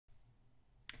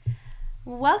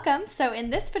Welcome. So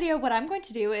in this video, what I'm going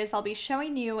to do is I'll be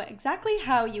showing you exactly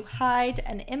how you hide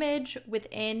an image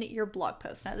within your blog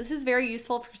post. Now, this is very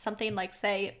useful for something like,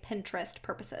 say, Pinterest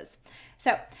purposes.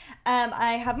 So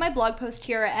I have my blog post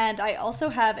here, and I also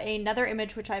have another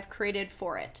image which I've created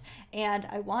for it. And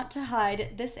I want to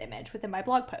hide this image within my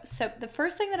blog post. So the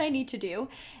first thing that I need to do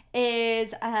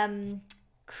is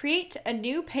create a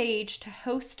new page to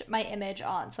host my image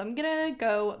on. So I'm gonna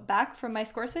go back from my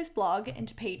Squarespace blog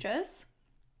into Pages.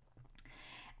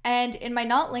 And in my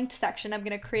not linked section, I'm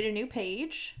gonna create a new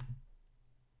page.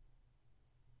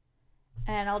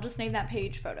 And I'll just name that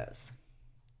page Photos.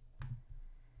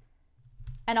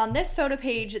 And on this photo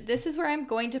page, this is where I'm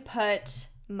going to put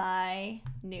my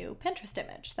new Pinterest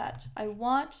image that I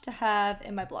want to have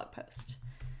in my blog post.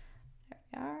 There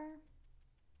we are.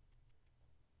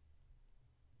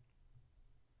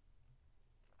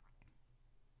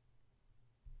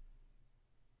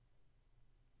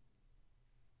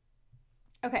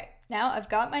 Okay, now I've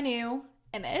got my new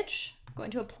image. I'm going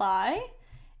to apply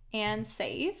and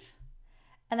save.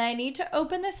 And then I need to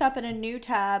open this up in a new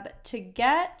tab to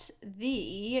get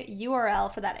the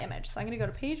URL for that image. So I'm going to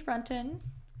go to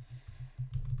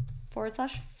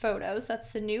pagebrunton/photos.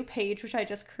 That's the new page which I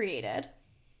just created.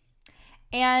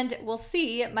 And we'll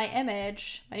see my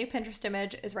image, my new Pinterest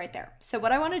image is right there. So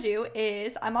what I want to do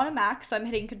is, I'm on a Mac, so I'm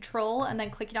hitting Control and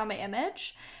then clicking on my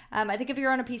image. I think if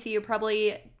you're on a PC, you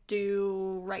probably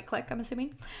do right click, I'm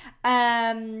assuming.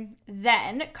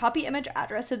 Then copy image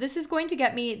address. So this is going to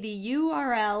get me the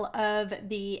URL of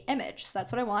the image. So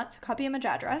that's what I want. So copy image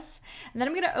address. And then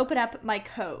I'm going to open up my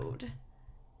code.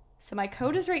 So my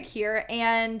code is right here.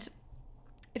 And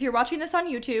if you're watching this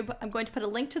on YouTube, I'm going to put a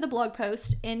link to the blog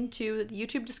post into the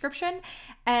YouTube description,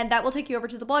 and that will take you over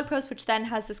to the blog post, which then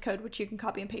has this code which you can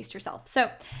copy and paste yourself.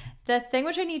 So the thing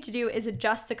which I need to do is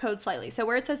adjust the code slightly. So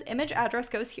where it says image address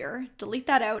goes here, delete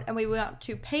that out, and we want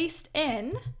to paste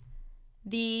in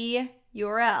the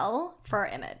URL for our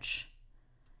image.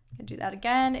 I'm gonna do that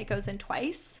again. It goes in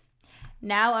twice.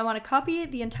 Now I want to copy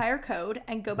the entire code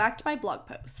and go back to my blog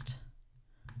post.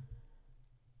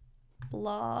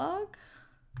 Blog.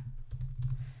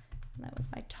 That was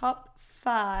my top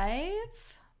 5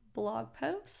 blog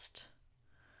post.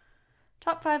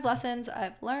 Top 5 lessons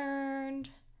I've learned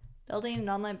building an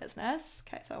online business.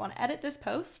 Okay, so I want to edit this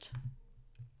post.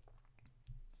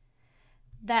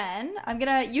 Then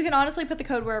you can honestly put the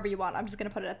code wherever you want. I'm just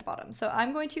gonna put it at the bottom. So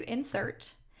I'm going to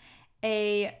insert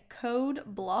a code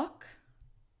block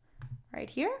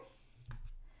right here.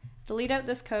 Delete out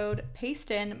this code, paste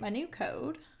in my new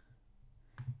code,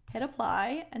 hit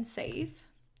apply and save.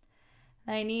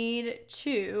 I need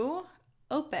to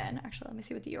open, actually, let me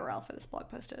see what the URL for this blog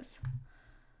post is.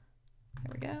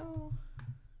 There we go.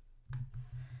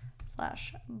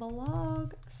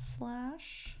 /blog/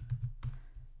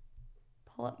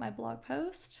 pull up my blog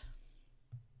post.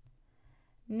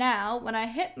 Now, when I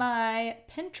hit my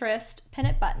Pinterest pin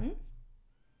it button,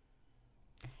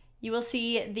 you will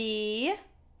see the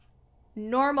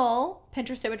normal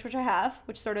Pinterest image which I have,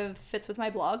 which sort of fits with my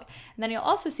blog, and then you'll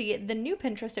also see the new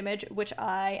Pinterest image which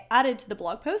I added to the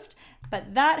blog post.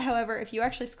 But that, however, if you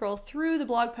actually scroll through the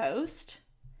blog post,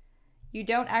 you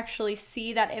don't actually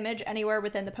see that image anywhere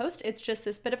within the post. It's just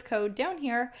this bit of code down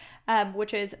here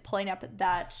which is pulling up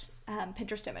that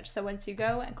Pinterest image. So once you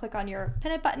go and click on your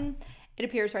pin it button, it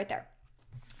appears right there.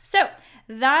 So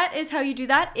that is how you do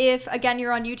that. If, again,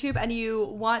 you're on YouTube and you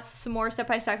want some more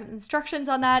step-by-step instructions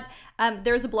on that,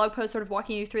 there's a blog post sort of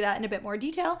walking you through that in a bit more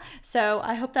detail. So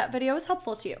I hope that video was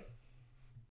helpful to you.